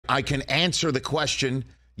I can answer the question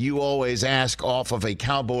you always ask off of a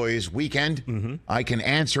Cowboys weekend. Mm-hmm. I can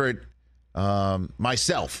answer it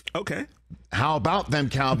myself. Okay. How about them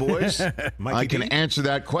Cowboys? I can answer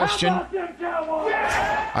that question. How about them Cowboys?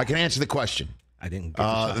 I can answer the question. I didn't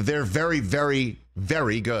get they're very, very,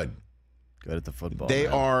 very good. Good at the football. They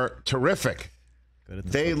are terrific. Good at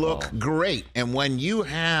the they football. look great. And when you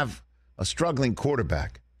have a struggling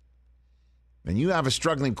quarterback,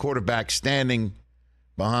 standing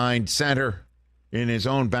behind center in his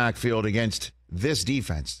own backfield against this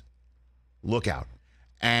defense, look out.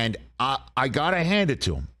 And I got to hand it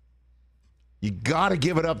to him. You got to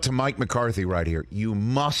give it up to Mike McCarthy right here. You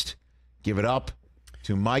must give it up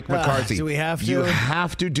to Mike McCarthy. Do we have to? You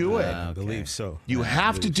have to do it. I believe so. You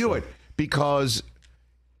have to do it because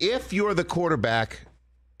if you're the quarterback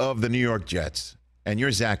of the New York Jets and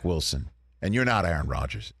you're Zach Wilson and you're not Aaron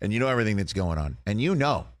Rodgers and you know everything that's going on and you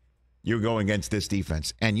know you're going against this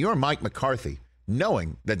defense and you're Mike McCarthy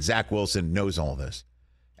knowing that Zach Wilson knows all this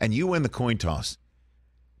and you win the coin toss,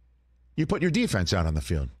 you put your defense out on the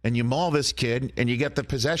field and you maul this kid and you get the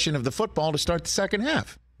possession of the football to start the second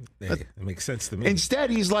half. That makes sense to me. Instead,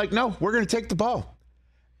 he's like, no, we're going to take the ball.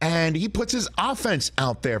 And he puts his offense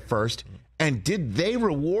out there first. And did they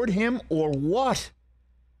reward him or what?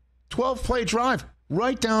 12-play drive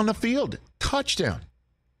right down the field. Touchdown.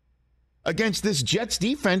 Against this Jets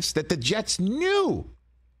defense that the Jets knew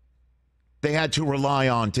they had to rely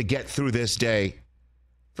on to get through this day.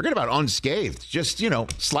 Forget about unscathed, just,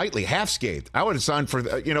 slightly half-scathed. I would have signed for,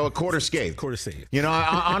 a quarter-scathed. Quarter-scathed.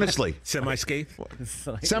 Honestly. Semi-scathed?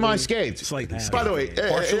 Semi-scathed. Slightly. By the way,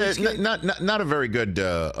 not a very good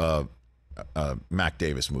Mac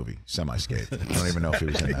Davis movie, Semi-scathed. I don't even know if he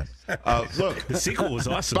was in that. Look. The sequel was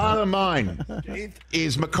awesome. Bottom line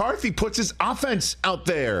is McCarthy puts his offense out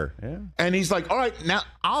there. Yeah. And he's like, all right, now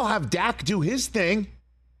I'll have Dak do his thing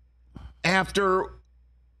after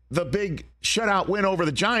the big shutout win over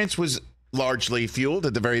the Giants was largely fueled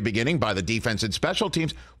at the very beginning by the defense and special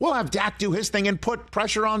teams. We'll have Dak do his thing and put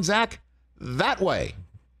pressure on Zach that way.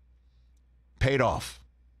 Paid off.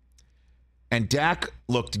 And Dak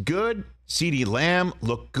looked good. CeeDee Lamb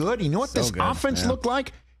looked good. You know what this offense looked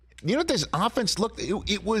like? You know what this offense looked like?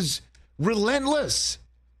 It was relentless.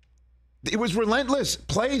 It was relentless.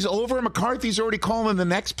 Plays over. McCarthy's already calling the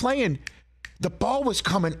next play, and the ball was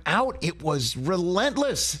coming out. It was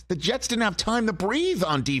relentless. The Jets didn't have time to breathe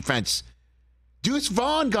on defense. Deuce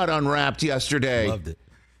Vaughn got unwrapped yesterday. Loved it.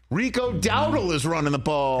 Rico Dowdle is running the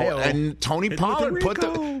ball, and Tony Pollard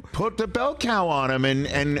put the bell cow on him.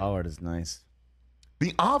 And Pollard is nice.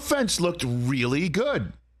 The offense looked really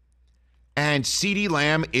good. And CeeDee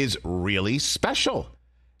Lamb is really special.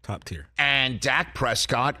 Top tier. And Dak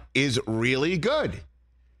Prescott is really good.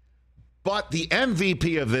 But the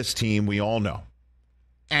MVP of this team, we all know.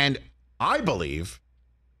 And I believe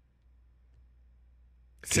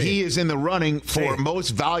he is in the running for most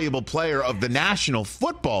valuable player of the National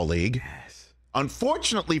Football League. Yes.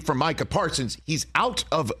 Unfortunately for Micah Parsons, he's out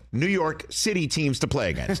of New York City teams to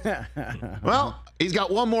play against. Well, he's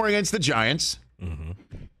got one more against the Giants. Mm-hmm.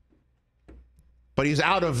 But he's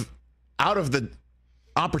out of the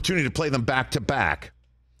opportunity to play them back to back.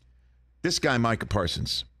 This guy, Micah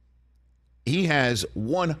Parsons, he has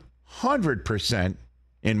 100%,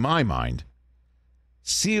 in my mind,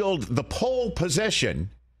 sealed the pole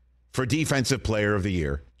position for Defensive Player of the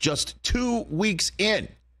Year just 2 weeks in.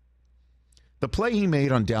 The play he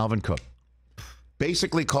made on Dalvin Cook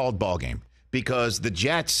basically called ball game because the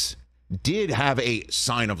Jets did have a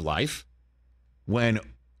sign of life when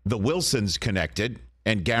the Wilsons connected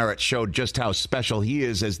and Garrett showed just how special he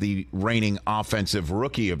is as the reigning offensive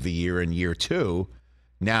rookie of the year in year 2.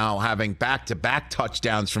 Now having back-to-back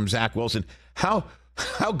touchdowns from Zach Wilson. How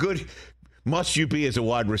good must you be as a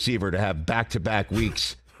wide receiver to have back-to-back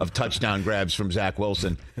weeks of touchdown grabs from Zach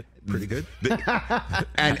Wilson? Pretty good.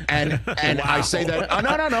 And wow. I say that.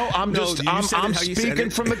 No. I'm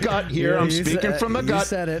speaking from the gut here. I'm speaking from the gut. You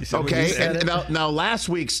said it. Okay. And now last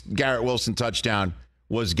week's Garrett Wilson touchdown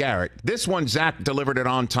was Garrett. This one, Zach delivered it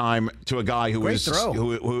on time to a guy it was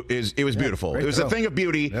beautiful. It was a thing of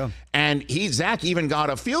beauty. Yeah. And Zach even got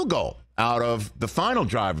a field goal out of the final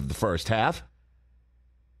drive of the first half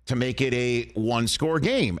to make it a one-score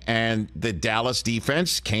game. And the Dallas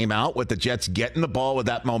defense came out with the Jets getting the ball with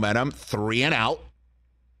that momentum, 3 and out.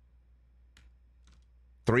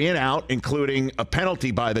 3 and out, including a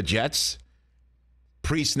penalty by the Jets.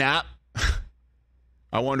 Pre-snap.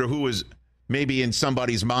 I wonder who was maybe in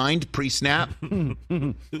somebody's mind pre-snap. Who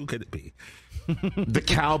could it be? The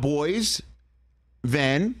Cowboys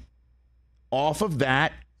then, off of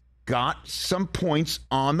that, got some points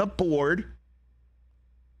on the board.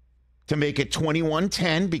 to make it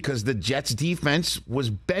 21-10 because the Jets defense was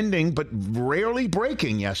bending but rarely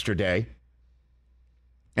breaking yesterday.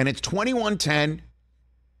 And it's 21-10.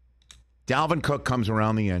 Dalvin Cook comes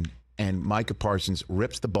around the end, and Micah Parsons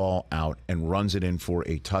rips the ball out and runs it in for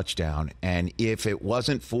a touchdown. And if it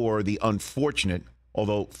wasn't for the unfortunate,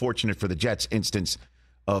 although fortunate for the Jets, instance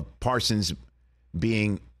of Parsons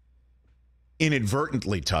being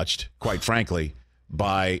inadvertently touched, quite frankly,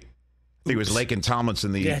 by, I think it was Laken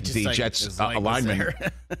Tomlinson, the Jets lineman,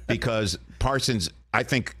 because Parsons, I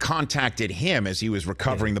think, contacted him as he was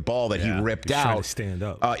recovering the ball that he ripped out. Trying to stand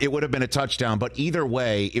up. It would have been a touchdown, but either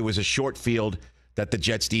way, it was a short field that the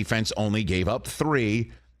Jets defense only gave up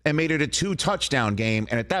 3 and made it a 2-touchdown game.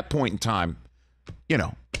 And at that point in time, you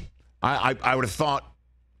know, I would have thought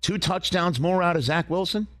 2 touchdowns more out of Zach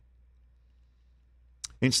Wilson.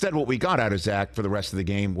 Instead, what we got out of Zach for the rest of the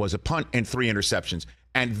game was a punt and 3 interceptions.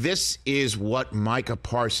 And this is what Micah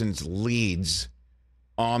Parsons leads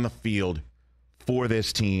on the field for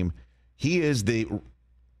this team. He is the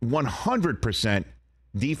 100%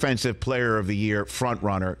 defensive player of the year front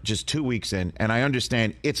runner just 2 weeks in. And I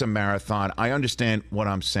understand it's a marathon. I understand what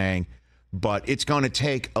I'm saying. But it's going to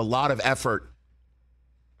take a lot of effort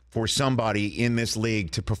for somebody in this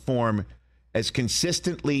league to perform as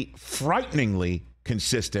consistently, frighteningly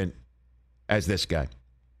consistent as this guy.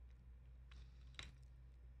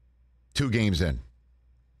 2 games in.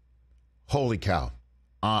 Holy cow.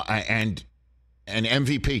 And an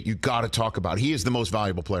MVP you got to talk about. He is the most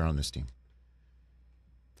valuable player on this team.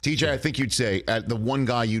 TJ, I think you'd say the one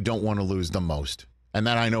guy you don't want to lose the most. And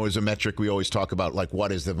that I know is a metric we always talk about, like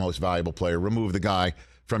what is the most valuable player? Remove the guy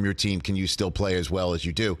from your team. Can you still play as well as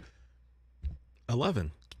you do?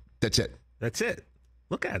 11. That's it. That's it.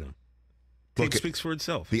 Look at him. It speaks for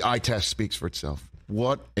itself. The eye test speaks for itself.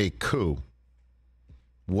 What a coup.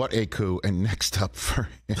 What a coup. And next up for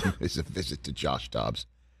him is a visit to Josh Dobbs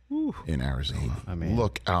in Arizona. I mean,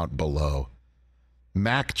 look out below.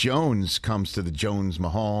 Mac Jones comes to the Jones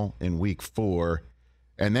Mahal in week 4.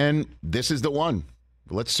 And then this is the one.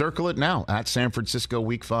 Let's circle it now. At San Francisco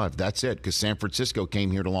week 5. That's it, because San Francisco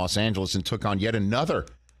came here to Los Angeles and took on yet another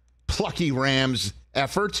plucky Rams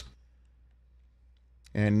effort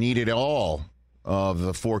and needed all of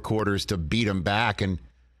the 4 quarters to beat them back and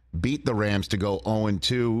beat the Rams to go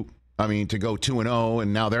 0-2. I mean, to go 2-0,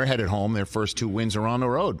 and now they're headed home. Their first 2 wins are on the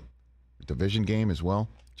road. Division game as well.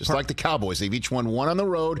 Just like the Cowboys. They've each won 1 on the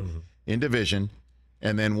road in division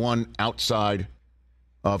and then 1 outside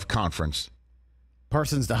of conference.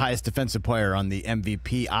 Parsons, the highest defensive player on the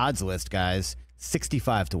MVP odds list, guys.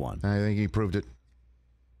 65-1. I think he proved it.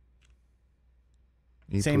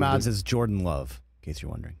 Same odds as Jordan Love, in case you're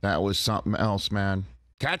wondering. That was something else, man.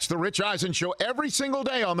 Catch the Rich Eisen Show every single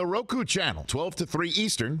day on the Roku channel, 12 to 3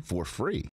 Eastern, for free.